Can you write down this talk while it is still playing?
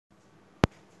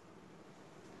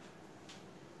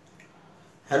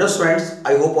Hello students,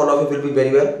 I hope all of you will be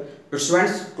very well.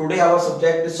 Students, today our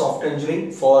subject is software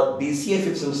engineering for BCA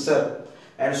 5th semester.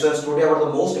 And students, today our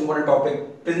the most important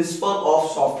topic, principle of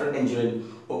software engineering.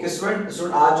 Okay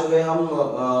student आज जो है हम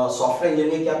software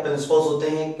engineering के क्या principles होते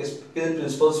हैं, किन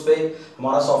principles पे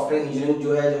हमारा सॉफ्टवेयर इंजीनियरिंग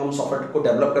जो है, जो हम सॉफ्टवेयर को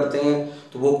डेवलप करते हैं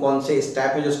तो वो कौन से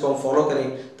स्टेप है जिसको हम फॉलो करें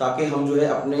ताकि हम जो है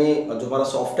अपने जो हमारा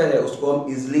सॉफ्टवेयर है उसको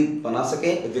हम इजीली बना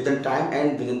सकें with in time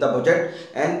and with in the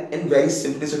budget and in very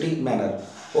simplicity manner.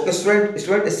 Okay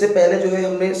student इससे पहले जो है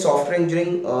हमने software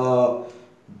engineering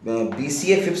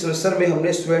BCA 5th semester में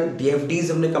हमने स्टूडेंट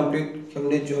DFDs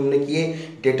हमने किए,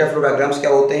 डेटा फ्लो डायग्राम्स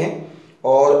क्या होते हैं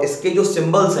और इसके जो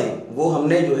सिंबल्स हैं वो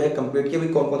हमने जो है कंप्लीट किए। भी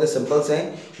कौन कौन से सिंबल्स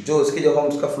हैं जो इसके, जब हम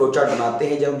उसका फ्लो चार्ट बनाते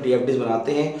हैं, जब हम DFDs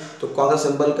बनाते हैं तो कौन सा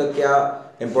सिंबल का क्या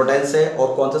इंपॉर्टेंस है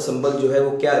और कौन सा सिंबल जो है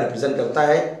वो क्या रिप्रेजेंट करता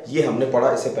है, ये हमने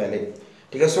पढ़ा इससे पहले।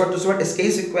 ठीक है स्टूडेंट, इसके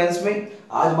ही सीक्वेंस में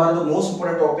आज हमारा जो मोस्ट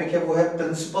इंपोर्टेंट टॉपिक है वो है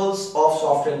प्रिंसिपल्स ऑफ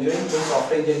सॉफ्टवेयर इंजीनियरिंग। जो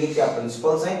सॉफ्टवेयर इंजीनियरिंग के क्या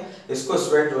प्रिंसिपल्स हैं इसको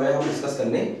स्टूडेंट जो है हम डिस्कस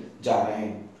करने जा रहे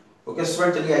हैं। ओके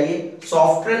स्टूडेंट, चलिए आइए।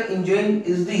 Software engineering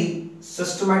is the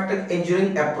systematic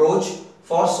engineering approach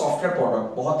for software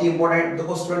product. बहुत ही इंपॉर्टेंट,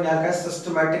 देखो स्टूडेंट यहाँ का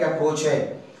सिस्टमैटिक अप्रोच है,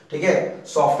 ठीक है,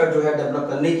 सॉफ्टवेयर जो है डेवलप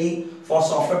करने की for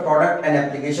software product and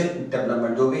application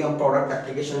development. जो भी हम प्रोडक्ट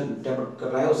एप्लीकेशन डेवलप कर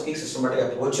रहे हैं उसकी सिस्टमैटिक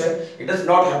अप्रोच है। It is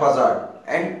not हैप्पैजार्ड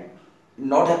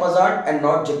and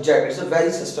not zigzag. It's a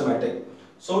very systematic.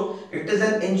 So it is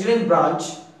an engineering branch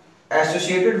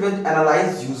associated with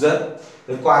analyze user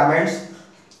requirements,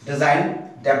 design,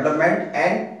 development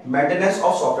and maintenance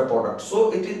of software product. So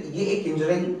it is ये एक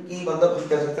engineering की, मतलब हम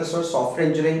कह सकते हैं software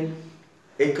engineering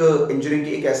एक engineering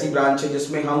की एक ऐसी ब्रांच है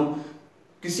जिसमें हम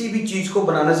किसी भी चीज को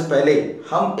बनाने से पहले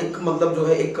हम एक, मतलब जो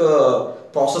है एक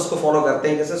प्रोसेस को फॉलो करते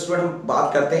हैं। जैसे स्टूडेंट हम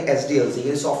बात करते हैं SDLC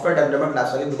ये software development life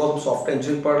cycle, because हम सॉफ्टवेयर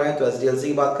इंजीनियरिंग पढ़ रहे हैं तो SDLC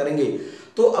की बात करेंगे।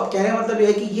 तो अब कहने का मतलब ये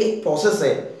है कि ये एक प्रोसेस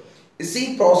है, इसी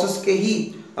प्रोसेस के ही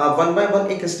वन बाय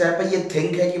वन एक स्टेप है। ये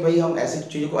थिंक है कि भाई हम ऐसी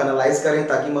चीज़ों को एनालाइज करें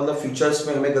ताकि मतलब फ्यूचर्स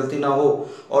में हमें गलती ना हो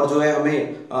और जो है हमें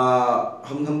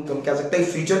हम कह सकते हैं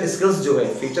फीचर स्किल्स जो है,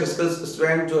 फीचर स्किल्स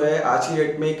स्टूडेंट जो है आज की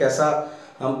डेट में एक ऐसा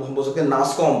हम बोल सकते हैं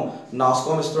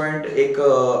नास्कॉम स्टूडेंट एक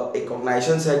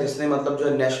ऑर्गेनाइजेशन है जिसने मतलब जो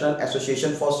है national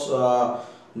association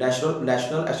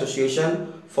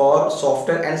for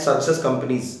software and services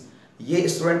companies, ये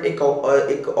स्टूडेंट एक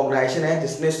ऑर्गेनाइजेशन है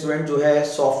जिसने स्टूडेंट जो है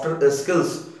सॉफ्टवेयर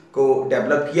स्किल्स को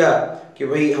डेवलप किया कि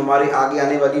भाई हमारे आगे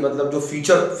आने वाली मतलब जो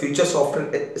फ्यूचर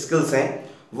सॉफ्टवेयर स्किल्स हैं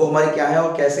वो हमारी क्या है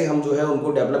और कैसे हम जो है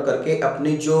उनको डेवलप करके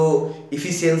अपनी जो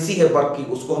इफिशियंसी है वर्क की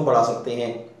उसको हम बढ़ा सकते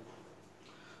हैं।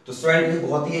 तो स्टूडेंट ये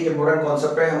बहुत ही एक इंपॉर्टेंट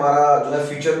कॉन्सेप्ट है हमारा जो है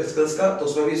फ्यूचर स्किल्स का। तो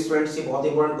उसमें भी स्टूडेंट्स ये बहुत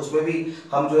इंपॉर्टेंट, उसमें भी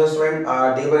हम जो है स्टूडेंट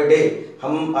डे बाय डे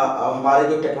हम हमारे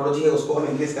जो टेक्नोलॉजी है उसको हम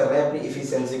इंक्रीज कर रहे हैं, अपनी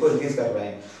इफिशियंसी को इंक्रीज कर रहे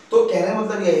हैं। तो कहने का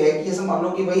मतलब ये है कि जैसे मान लो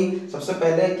कि भाई सबसे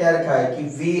पहले क्या लिखा है कि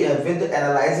we with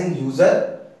analysing user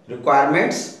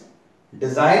requirements,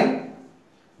 design,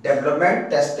 development,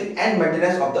 testing and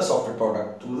maintenance of the software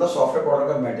product. तो मतलब सॉफ्टवेयर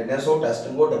प्रोडक्ट का मेंटेनेंस हो,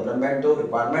 टेस्टिंग हो, डेवलपमेंट हो,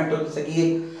 रिक्वायरमेंट हो, जैसे कि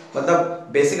मतलब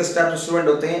बेसिक स्टेप स्टूडेंट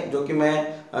होते हैं जो कि मैं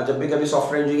जब भी कभी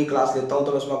सॉफ्टवेयर इंजीनियरिंग की क्लास लेता हूं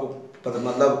तो मैं उसमें आपको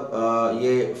मतलब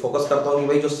ये फोकस करता हूं कि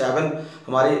भाई जो 7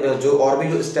 हमारे जो और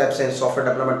भी जो स्टेप्स हैं सॉफ्टवेयर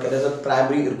डेवलपमेंट के, जैसे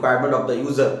primary requirement of the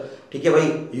user, ठीक है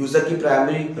भाई, यूजर की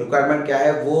प्राइमरी रिक्वायरमेंट क्या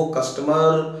है, वो कस्टमर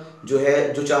जो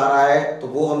है जो चाह रहा है तो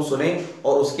वो हम सुने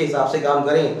और उसके हिसाब से काम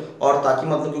करें, और ताकि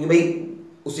मतलब क्योंकि भाई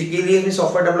उसी के लिए भी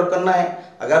सॉफ्टवेयर डेवलप करना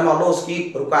है। अगर मान लो उसकी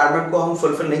रिक्वायरमेंट को हम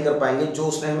फुलफिल नहीं कर पाएंगे, जो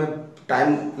उसने हमें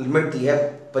टाइम लिमिट दी है,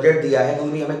 बजट दिया है,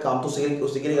 क्योंकि हमें काम तो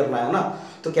उसी के लिए करना है ना।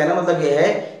 तो कहना मतलब ये है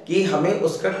कि हमें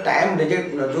उसका टाइम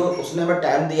रिजेक्ट, जो उसने हमें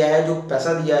टाइम दिया है, जो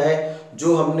पैसा दिया है,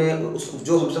 जो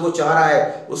हमसे वो चाह रहा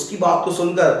है, उसकी बात को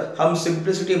सुनकर हम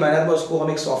सिंप्लिसिटी मैनर में उसको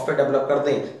हम एक सॉफ्टवेयर डेवलप कर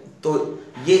दें, तो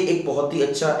ये एक बहुत ही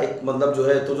अच्छा एक मतलब जो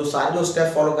है, तो जो सारे जो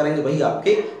स्टेप फॉलो करेंगे वही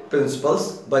आपके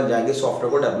प्रिंसिपल्स बन जाएंगे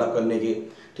सॉफ्टवेयर को डेवलप करने के।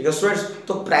 ठीक है स्टूडेंट्स,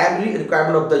 तो primary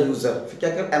requirement of the user, फिर क्या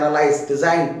कर analyse,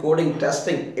 design, coding,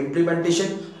 testing, implementation,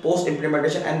 post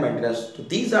implementation and maintenance. तो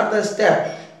these are the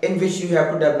step in which you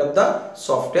have to develop the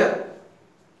software.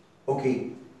 Okay,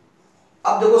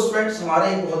 अब देखो स्टूडेंट्स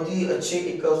हमारे एक बहुत ही अच्छे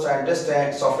एक साइंटिस्ट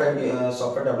हैं,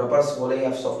 सॉफ्टवेयर डेवलपर्स बोले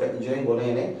या सॉफ्टवेयर इंजीनियरिंग बोले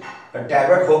इन्हें,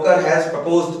 डेविड होकर has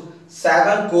proposed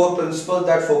 7 core principle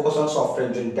that focus on software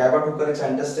engineering. David होकर एक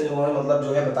साइंटिस्ट है जिन्होंने मतलब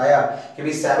जो है बताया कि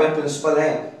भी 7 प्रिंसिपल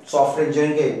हैं सॉफ्टवेयर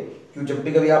इंजीनियरिंग के, कि जब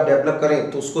भी कभी आप डेवलप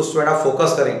करें तो उसको स्टूडेंट आप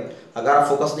फोकस करें। अगर आप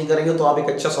फोकस नहीं करेंगे तो आप एक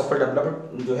अच्छा सॉफ्टवेयर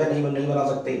डेवलपर जो है नहीं बना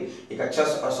सकते, एक अच्छा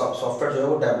सॉफ्टवेयर जो है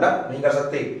वो डेवलप नहीं कर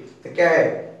सकते। तो क्या है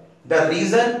the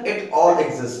reason it all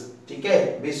exist, ठीक है,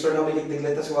 भी स्टूडेंट हम एक देख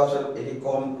लेते हैं, उसके बाद एक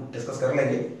को हम डिस्कस कर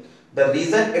लेंगे। The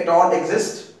reason it all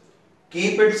exist,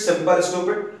 keep it simple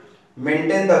stupid,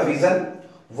 maintain the vision,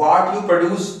 what you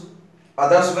produce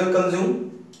others will consume,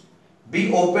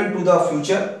 be open to the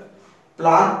future,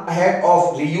 plan ahead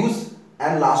of reuse,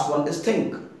 and last one is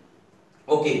think.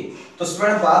 Okay, तो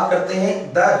student बात करते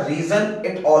हैं the reason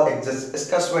it all exist.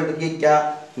 इसका student देखिए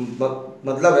क्या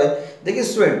मतलब है। देखिए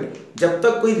स्टूडेंट, जब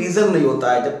तक कोई रीजन नहीं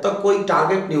होता है, जब तक कोई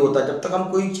टारगेट नहीं होता, जब तक हम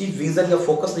कोई चीज विजन या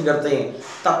फोकस नहीं करते हैं,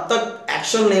 तब तक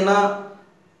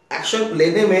एक्शन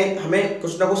लेने में हमें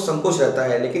कुछ ना कुछ संकोच रहता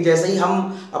है। लेकिन जैसे ही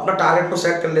हम अपना टारगेट को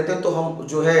सेट कर लेते हैं तो हम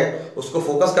जो है उसको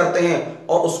फोकस करते हैं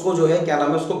और उसको जो है क्या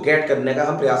नाम है उसको गेट करने का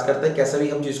हम प्रयास करते हैं, कैसे भी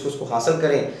हम चीज़ को उसको हासिल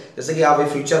करें। जैसे कि आप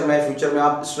फ्यूचर में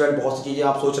आप स्टूडेंट बहुत सी चीज़ें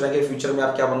आप सोच रहे हैं कि फ्यूचर में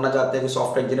आप क्या बनना चाहते हैं, कोई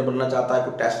सॉफ्टवेयर इंजीनियर बनना चाहता है,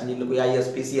 कोई टेस्ट इंजीनियर, कोई IAS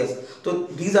PCS, तो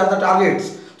दीज आर द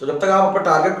टारगेट्स। तो जब तक आप अपना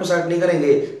टारगेट को सेट नहीं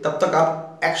करेंगे तब तक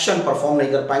आप एक्शन परफॉर्म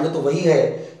नहीं कर पाएंगे। तो वही है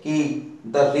कि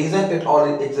the reason it all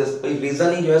exist,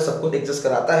 reason ही जो है सब कुछ एग्जिस्ट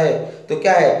कराता है। तो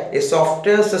क्या है, a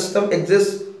software system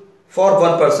exist for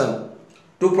one person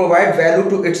to provide value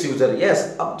to it's user. Yes,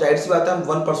 अब जाहिर सी बात है हम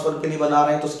वन पर्सन के लिए बना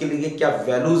रहे हैं तो उसके लिए क्या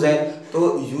वैल्यूज हैं, तो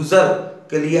यूजर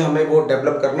के लिए हमें वो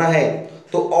डेवलप करना है।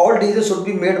 तो all decision should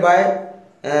be made by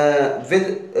with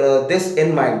this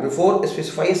in mind before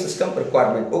specify system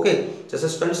requirement। Okay, जैसे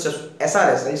student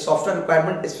SRS software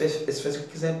requirement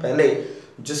specification से पहले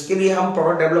जिसके लिए हम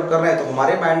प्रोडक्ट डेवलप कर रहे हैं, तो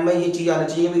हमारे माइंड में ये चीज आनी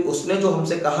चाहिए भी उसने जो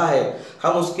हमसे कहा है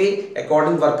हम उसके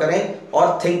अकॉर्डिंग वर्क करें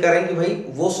और थिंक करें कि भाई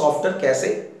वो सॉफ्टवेयर कैसे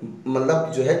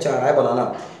मतलब जो है चाह रहा है बनाना।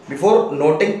 Before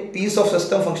noting piece of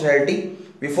system functionality,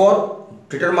 before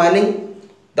determining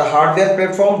the hardware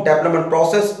platform development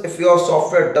process, if your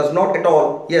software does not at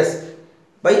all, yes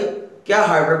भाई क्या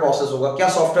हार्डवेयर प्रोसेस होगा, क्या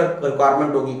सॉफ्टवेयर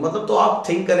रिक्वायरमेंट होगी, मतलब तो आप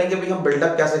थिंक करेंगे भाई हम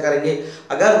बिल्डअप कैसे करेंगे।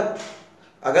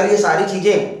 अगर ये सारी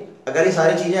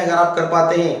चीजें अगर आप कर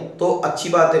पाते हैं तो अच्छी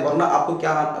बात है, वरना आपको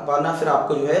क्या पाना, फिर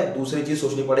आपको जो है दूसरी चीज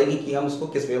सोचनी पड़ेगी कि हम इसको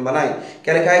किस वे में बनाएं।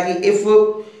 क्या लिखा है कि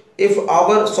if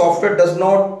our software does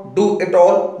not do it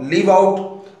all, leave out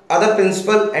other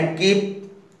principal and keep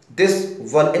this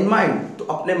one in mind. तो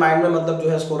अपने माइंड में मतलब जो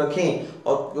है इसको रखें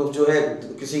और जो है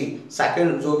किसी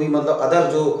सेकंड जो भी मतलब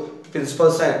अदर जो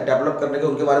प्रिंसिपल्स हैं डेवलप करने के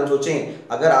उनके बारे में सोचें।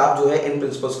 अगर आप जो है इन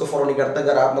प्रिंसिपल्स को फॉलो नहीं करते,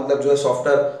 अगर आप मतलब जो है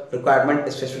सॉफ्टवेयर रिक्वायरमेंट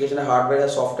स्पेसिफिकेशन है, हार्डवेयर है,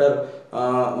 सॉफ्टवेयर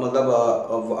मतलब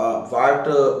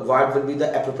what will be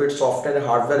the appropriate software and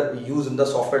hardware use in the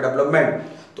software development,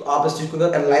 तो आप इस चीज को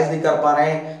अगर एनालाइज नहीं कर पा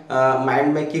रहे हैं,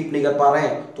 माइंड में कीप नहीं कर पा रहे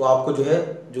हैं, तो आपको जो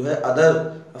है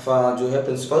अदर जो है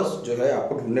प्रिंसिपल्स जो है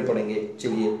आपको ढूंढने पड़ेंगे।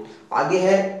 चलिए आगे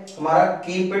है हमारा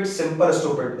कीप इट सिंपल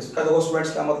स्टूपिड। इसका देखो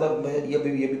स्टूडेंट्स क्या मतलब है, ये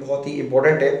भी बहुत ही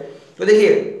इंपॉर्टेंट है। तो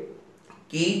देखिए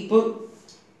कीप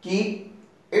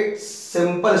इट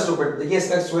सिंपल स्टूपिड, देखिए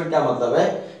इसका स्टूडेंट क्या मतलब है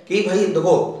कि भाई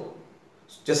देखो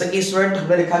जैसे कि स्टूडेंट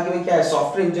हमने लिखा कि भाई क्या है,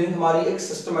 सॉफ्टवेयर इंजीनियरिंग हमारी एक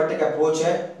सिस्टमैटिक अप्रोच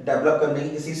है डेवलप करने की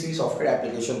किसी भी सॉफ्टवेयर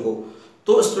एप्लीकेशन को।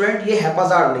 तो स्टूडेंट ये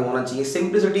हैपाजार्ड नहीं होना चाहिए,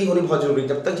 सिंप्लिसिटी होनी बहुत जरूरी है।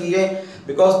 जब तक चीजें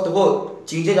बिकॉज देखो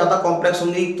चीजें ज्यादा कॉम्प्लेक्स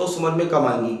होंगी तो समझ में कम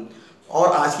आएंगी।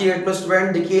 और आज की डेट में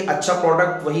स्टूडेंट देखिए अच्छा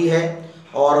प्रोडक्ट वही है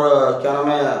और क्या नाम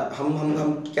है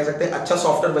हम कह सकते हैं अच्छा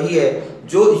सॉफ्टवेयर वही है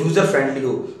जो यूजर फ्रेंडली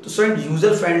हो। तो स्टूडेंट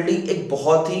यूजर फ्रेंडली एक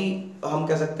बहुत ही हम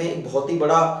कह सकते हैं एक बहुत ही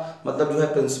बड़ा मतलब जो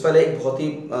है प्रिंसिपल है, एक बहुत ही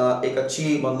एक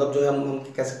अच्छी मतलब जो है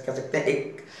हम कह सकते हैं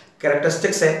एक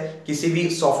कैरेक्टरिस्टिक्स है किसी भी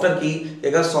सॉफ्टवेयर की।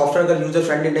 अगर सॉफ्टवेयर अगर यूजर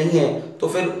फ्रेंडली नहीं है तो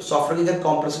फिर सॉफ्टवेयर की अगर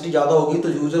कॉम्प्लेक्सिटी ज़्यादा होगी तो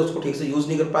यूजर उसको ठीक से यूज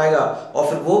नहीं कर पाएगा और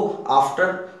फिर वो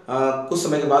आफ्टर कुछ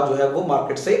समय के बाद जो है वो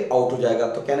मार्केट से आउट हो जाएगा।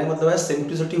 तो कहने का मतलब है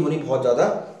सिंप्लिसिटी होनी बहुत ज़्यादा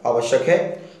आवश्यक है।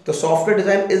 तो software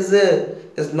design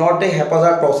is not a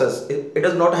हैपाजार्ड process, it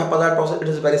is not हैपाजार्ड process, it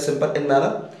is very simple in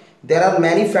manner. There are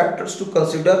many factors to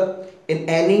consider in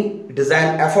any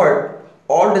design effort,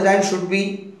 all design should be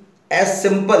as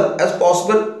simple as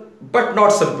possible but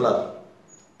not simpler.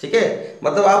 ठीक है,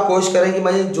 मतलब आप कोशिश करें कि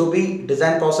भाई जो भी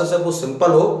डिजाइन प्रोसेस है वो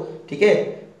सिंपल हो। ठीक है,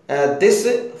 this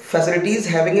facilities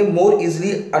having a more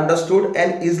easily understood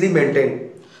and easily maintain,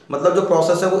 मतलब जो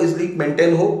प्रोसेस है वो इजीली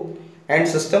मेंटेन हो and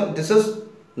system. This is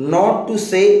not to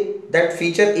say that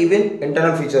feature even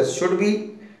internal features should be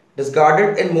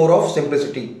डिसगार्डेड in more of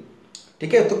simplicity.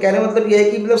 ठीक है, तो कहने मतलब यह है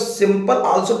कि मतलब simple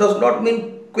also does not mean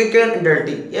quick and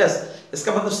dirty. Yes,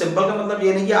 इसका मतलब सिंपल का मतलब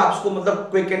ये नहीं कि आप उसको मतलब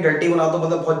क्विक एंड डर्टी बना दो,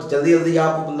 मतलब बहुत जल्दी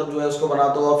आप मतलब जो है उसको बना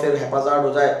दो और फिर हैपाजार्ड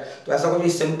हो जाए, तो ऐसा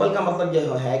कुछ। सिंपल का मतलब ये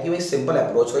है कि भाई सिंपल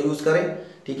अप्रोच का यूज करें।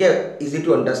 ठीक है, इजी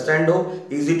टू अंडरस्टैंड हो,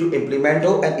 इजी टू इम्प्लीमेंट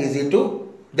हो एंड इजी टू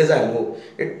डिजाइन हो।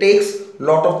 It takes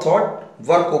lot of thought,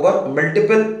 work over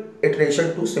multiple iteration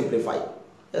to simplify.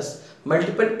 Yes,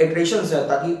 multiple iterations है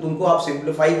ताकि तुमको आप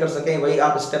सिंप्लीफाई कर सकें। वही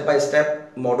आप स्टेप बाय स्टेप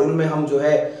मॉड्यूल में हम जो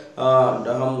है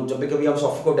हम जब भी कभी हम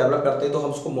सॉफ्टवेयर को डेवलप करते हैं तो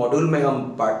हम उसको मॉड्यूल में हम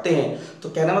बांटते हैं। तो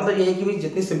कहना मतलब ये है कि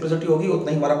जितनी सिंप्लिसिटी होगी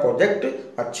उतना ही हमारा प्रोजेक्ट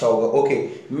अच्छा होगा। ओके,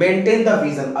 मेंटेन द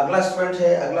विजन, अगला स्टूडेंट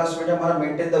है हमारा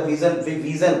मेंटेन द विजन।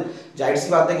 विजन जाहिर सी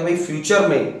बात है कि भाई फ्यूचर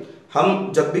में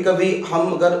हम जब भी कभी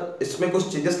हम अगर इसमें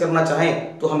कुछ चेंजेस करना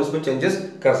चाहें तो हम इसमें चेंजेस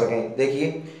कर सकें।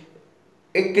 देखिए,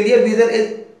 एक clear vision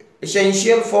is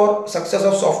essential for success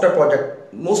of software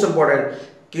project. Most important,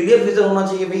 clear vision होना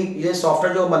चाहिए भाई। ये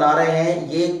सॉफ्टवेयर जो हम बना रहे हैं,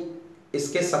 ये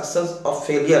इसके सक्सेस और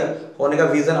फेलियर होने का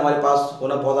विजन हमारे पास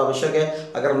होना बहुत आवश्यक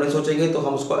है। अगर हम नहीं सोचेंगे तो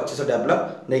हम उसको अच्छे से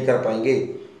डेवलप नहीं कर पाएंगे।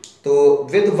 तो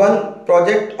with one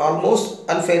project almost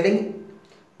unfailing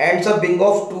ends up being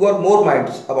of two or more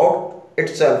minds about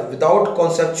itself without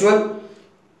conceptual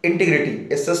integrity.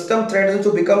 A system threatens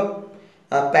to become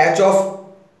a patch of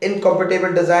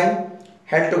incompatible design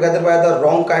held together by the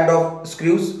wrong kind of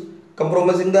screws,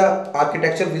 compromising the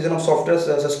architecture vision of software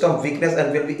system weakness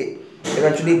and will be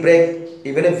eventually break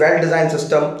even a well-designed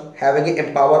system having an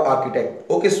empowered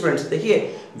architect. Okay students, देखिए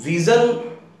vision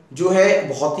जो है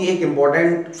बहुत ही एक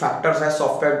important factors है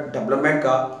software development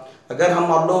का। अगर हम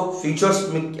मान लो फीचर्स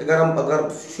में अगर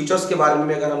फीचर्स के बारे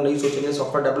में अगर हम नहीं सोचेंगे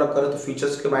सॉफ्टवेयर डेवलप करें, तो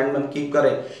फीचर्स के माइंड में हम कीप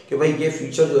करें कि भाई ये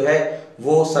फीचर जो है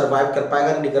वो सर्वाइव कर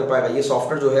पाएगा नहीं कर पाएगा, ये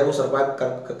सॉफ्टवेयर जो है वो सर्वाइव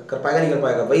कर पाएगा नहीं कर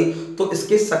पाएगा भाई, तो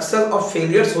इसके सक्सेस और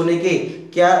फेलियर्स होने के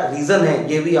क्या रीजन है,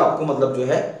 ये भी आपको मतलब जो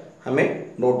है हमें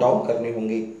नोट डाउन करने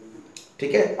होंगे।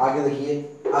 ठीक है, आगे देखिए,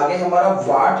 आगे हमारा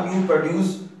what you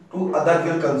produce two other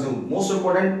will consume. Most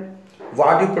important,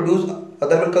 what you produce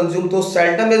other will consume. तो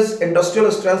seldom is industrial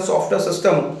strength software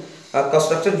system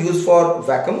construction used for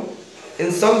vacuum. In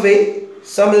some way,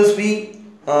 some will be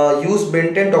use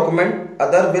maintain document.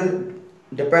 Other will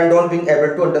depend on being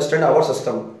able to understand our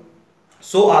system.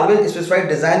 So always specify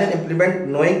design and implement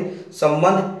knowing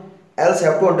someone else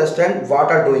have to understand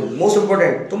what are doing. Most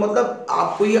important, तो मतलब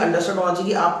आपको ये understand होना चाहिए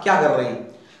कि आप क्या कर रहे हैं,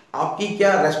 आपकी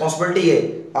क्या रेस्पॉन्सिबिलिटी है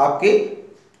आपके।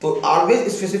 तो always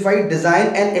specify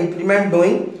design and implement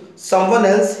knowing someone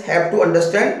else have to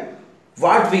understand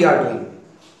what we are doing।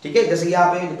 ठीक है, जैसे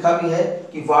यहाँ पे लिखा भी है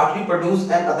कि what we produce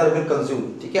and other will consume।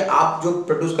 ठीक है, आप जो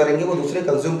प्रोड्यूस करेंगे वो दूसरे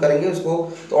कंज्यूम करेंगे उसको।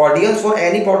 तो ऑडियंस फॉर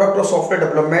एनी प्रोडक्ट और software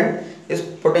development is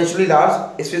potentially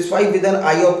large, specify with N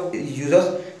I of users,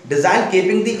 design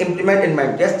keeping the implement in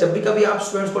mind. जैसे जब भी कभी आप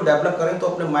स्टूडेंट्स को डेवलप करें तो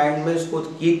अपने माइंड में इसको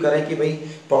कीप करें कि भाई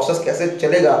प्रोसेस कैसे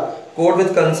चलेगा। Code with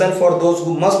concern for those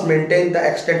who must maintain the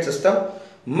extent system,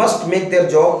 must make their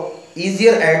job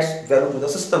easier adds value to the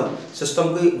system। System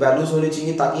की वैल्यूज होनी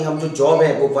चाहिए ताकि हम जो जॉब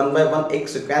है वो वन बाय वन एक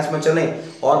सीक्वेंस में चलें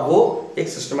और वो एक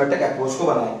सिस्टमेटिक अप्रोच को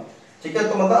बनाएं। ठीक है,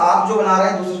 तो मतलब आप जो बना रहे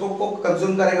हैं दूसरे को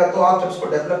कंज्यूम करेगा, तो आप जब इसको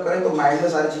डेवलप करें तो माइंड में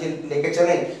सारी चीजें लेके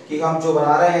चलें कि हम जो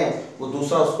बना रहे हैं वो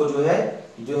दूसरा उसको जो है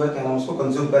क्या नाम उसको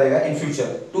कंज्यूम करेगा in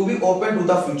future. To be open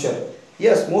to the future,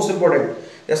 yes most important.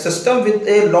 A system with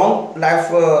a long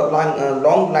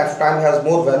life time has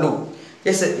more value।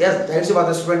 Yes जाहिर सी बात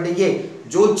है स्टूडेंट, देखिए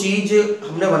जो चीज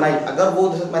हमने बनाई अगर वो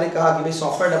जैसे मैंने कहा कि भाई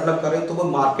सॉफ्टवेयर डेवलप करें तो वो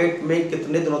मार्केट में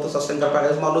कितने दिनों तक सस्टेन कर पाएगा।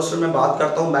 जैसे मान लो मैं बात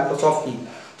करता हूँ माइक्रोसॉफ्ट की,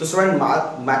 तो student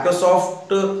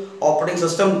Microsoft operating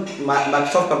system,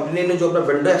 Microsoft company ने जो अपना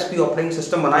विंडो एक्सपी ऑपरेटिंग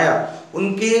सिस्टम बनाया,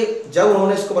 उनके जब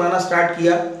उन्होंने इसको बनाना स्टार्ट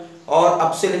किया और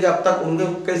अब से लेकर अब तक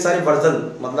उनके कई सारे वर्जन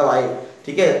मतलब आए।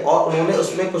 ठीक है, और उन्होंने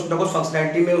उसमें कुछ ना कुछ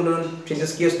फंक्शनैलिटी में उन्होंने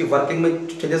चेंजेस किए, उसकी वर्किंग में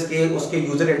चेंजेस किए, उसके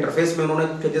यूजर इंटरफेस में उन्होंने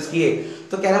चेंजेस किए।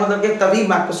 तो कहना मतलब कि तभी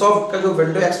माइक्रोसॉफ्ट का जो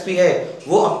विंडो एक्सपी है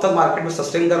वो अब तक मार्केट में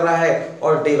सस्टेन कर रहा है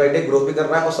और डे बाई डे ग्रोथ भी कर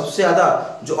रहा है। और सबसे ज्यादा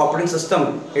जो ऑपरेटिंग सिस्टम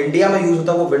इंडिया में यूज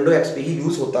होता है वो विंडो एक्सपी ही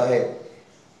यूज होता है।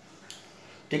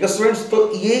 ठीक है स्टूडेंट्स, तो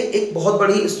ये एक बहुत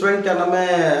बड़ी स्टूडेंट क्या नाम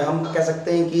है हम कह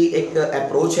सकते हैं कि एक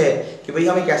अप्रोच है कि भाई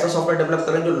हम एक ऐसा सॉफ्टवेयर डेवलप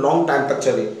करें जो लॉन्ग टाइम तक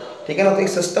चले। ठीक है ना, तो एक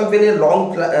system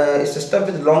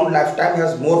with long life time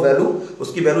has more value,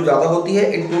 उसकी वैल्यू ज़्यादा होती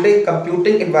है in today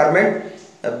computing environment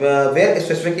where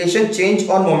specification change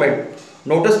on moment.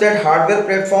 Notice that hardware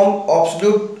platform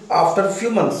absolute after few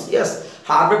months. Yes,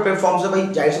 hardware platform से भाई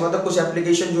जाहिर सी बात है कुछ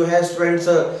एप्लीकेशन जो है स्टूडेंट्स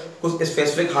कुछ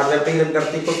स्पेसिफिक हार्डवेयर पे ही रन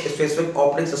करती है, कुछ स्पेसिफिक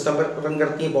ऑपरेटिंग सिस्टम पर रन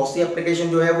करती है। बहुत सी एप्लीकेशन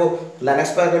जो है वो लिनक्स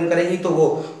पर रन करेंगी तो वो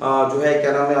जो है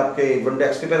क्या नाम है आपके विंडो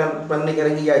एक्सपी पे रन नहीं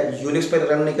करेंगी, या यूनिक्स पे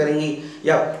रन नहीं करेंगी,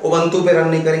 या उबंटू पे रन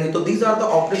नहीं करेंगी। तो these are the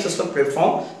operating system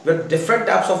platform with different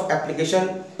types of application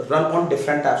run on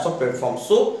different types of platform.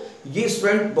 सो ये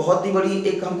स्टूडेंट बहुत ही बड़ी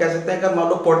एक हम कह सकते हैं कि मान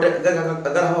लो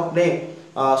अगर हम अपने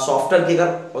सॉफ्टवेयर की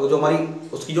अगर जो हमारी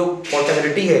उसकी जो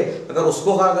पोर्टेबिलिटी है अगर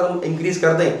उसको अगर हम इंक्रीज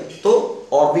कर दें तो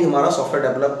और भी हमारा सॉफ्टवेयर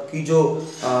डेवलप की जो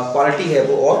क्वालिटी है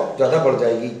वो और ज़्यादा बढ़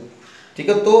जाएगी। ठीक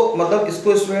है, तो मतलब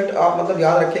इसको स्टूडेंट आप मतलब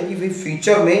याद रखें कि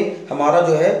फ्यूचर में हमारा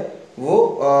जो है वो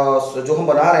जो हम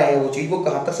बना रहे हैं वो चीज़ वो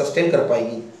कहाँ तक सस्टेन कर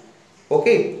पाएगी।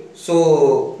 Okay,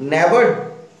 so never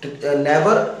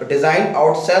design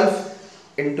out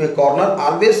self into A corner,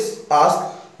 always ask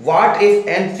what if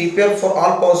and prepare for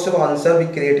all possible answer with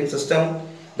creating system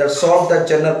that solve the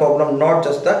general problem, not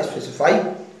just the specified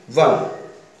one।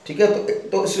 ठीक है।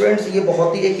 तो students ये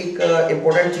बहुत ही एक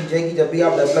important चीज़ है कि जब भी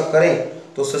आप डेवलप करें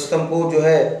तो सिस्टम को जो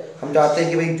है हम चाहते हैं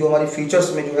कि भाई जो हमारी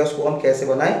फीचर्स में जो है उसको हम कैसे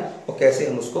बनाएं और कैसे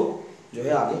हम उसको जो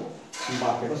है आगे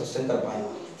मार्केट में सस्टेन कर पाएं।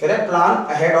 फिर है plan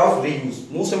ahead of reuse,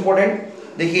 most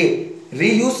important. देखिए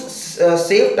reuse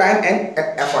save time and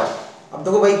effort. अब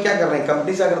देखो भाई क्या कर रहे हैं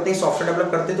कंपनी, क्या करते हैं सॉफ्टवेयर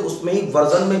डेवलप करते हैं तो उसमें ही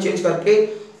वर्जन में चेंज करके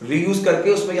रीयूज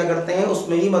करके उसमें क्या करते हैं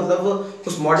उसमें ही मतलब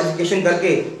कुछ मॉडिफिकेशन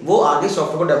करके वो आगे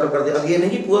सॉफ्टवेयर को डेवलप करते हैं। अब ये नहीं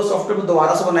कि पूरा सॉफ्टवेयर को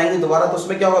दोबारा से बनाएंगे दोबारा, तो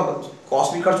उसमें क्या होगा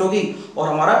कॉस्ट भी खर्च होगी और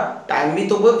हमारा टाइम भी।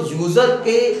 तो वो यूजर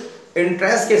के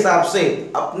इंटरेस्ट के हिसाब से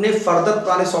अपने फर्दर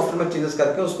पुराने सॉफ्टवेयर में चेंजेस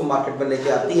करके उसको मार्केट में लेके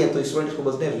आती है। तो इसमें इसको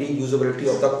बोलते हैं reusability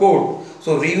of the code.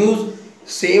 So reuse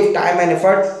save time and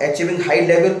effort, achieving high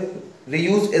level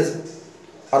reuse is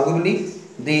arguably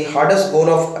the hardest goal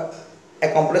of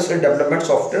accomplished in development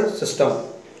software system.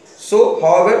 So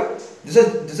however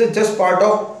this is just part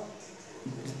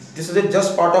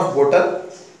of bottle.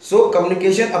 So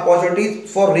communication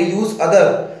opportunities for reuse other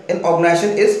in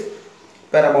organization is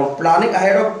paramount. Planning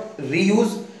ahead of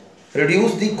reuse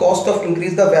reduce the cost of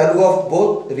increase the value of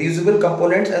both reusable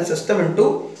components and system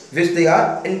into which they are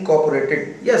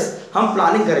incorporated. Yes, हम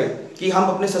planning करें कि हम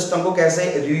अपने system को कैसे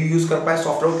reuse कर पाएं,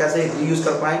 software को कैसे रीयूज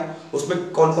कर पाएं, उसमें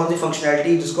कौन कौन सी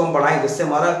फंक्शनैलिटी जिसको हम बढ़ाएं जिससे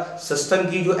हमारा सिस्टम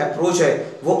की जो अप्रोच है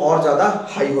वो और ज़्यादा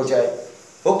हाई हो जाए।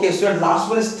 Okay student,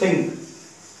 last one is think.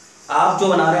 आप जो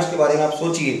बना रहे हैं उसके बारे में आप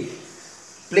सोचिए।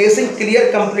 Placing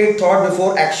clear complete thought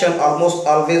before action almost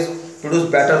always produce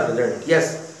better result.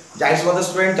 Yes, जाहिर सी बात है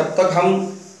स्टूडेंट, जब तक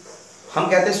हम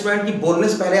कहते हैं स्टूडेंट कि बोलने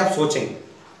से पहले आप सोचें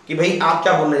कि भाई आप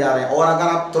क्या बोलने जा रहे हैं, और अगर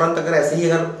आप तुरंत अगर ऐसे ही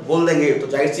अगर बोल देंगे तो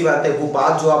जाहिर सी बात है वो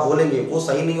बात जो आप बोलेंगे वो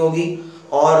सही नहीं होगी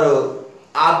और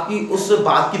आपकी उस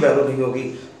बात की वैल्यू नहीं होगी।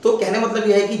 तो कहने मतलब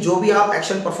ये है कि जो भी आप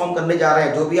एक्शन परफॉर्म करने जा रहे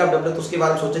हैं, जो भी आप डेवलप, तो उसके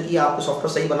बारे में सोचें कि आपने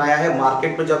सॉफ्टवेयर सही बनाया है,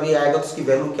 मार्केट में जब ये आएगा तो उसकी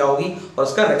वैल्यू क्या होगी और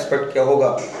उसका रेस्पेक्ट क्या होगा।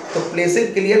 तो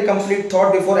placing clear complete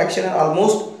thought before action and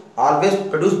almost always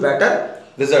produce better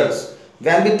results.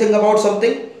 When we think about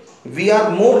something we are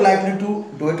more likely to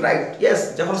do it right. Yes,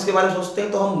 जब हम इसके बारे में सोचते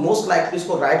हैं तो हम मोस्ट लाइकली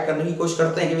इसको राइट करने की कोशिश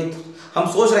करते हैं कि हम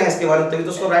सोच रहे हैं इसके बारे में तभी तो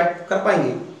उसको राइट कर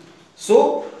पाएंगे। So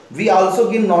we also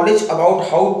gain knowledge about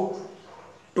how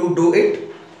to do it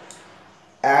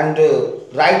and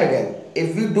right again.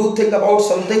 If we do think about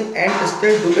something and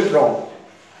still do it wrong,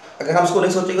 अगर हम इसको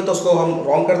नहीं सोचेंगे तो उसको हम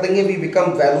रॉन्ग कर देंगे। We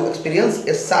become value experience.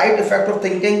 A side effect of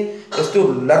thinking is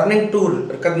to learning to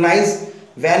recognize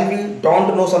when we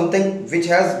don't know something which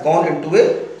has gone into a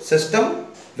system,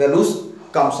 values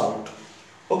comes out.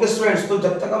 Okay students, तो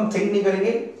जब तक हम think नहीं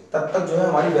करेंगे तब तक जो है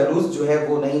हमारी वैल्यूज जो है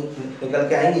वो नहीं निकल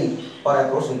के आएंगी और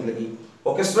अप्रोच निकलेगी।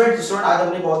 ओके स्टूडेंट, आज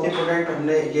हमने बहुत ही इंपॉर्टेंट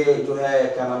हमने ये जो है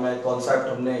क्या नाम है कॉन्सेप्ट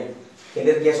हमने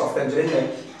क्लियर किया सॉफ्टवेयर इंजीनियरिंग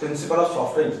में, principle of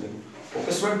software engineering.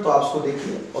 Okay student, तो आप इसको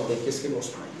देखिए और देखिए इसके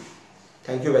नोट्स बनाइए।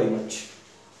 Thank you very much.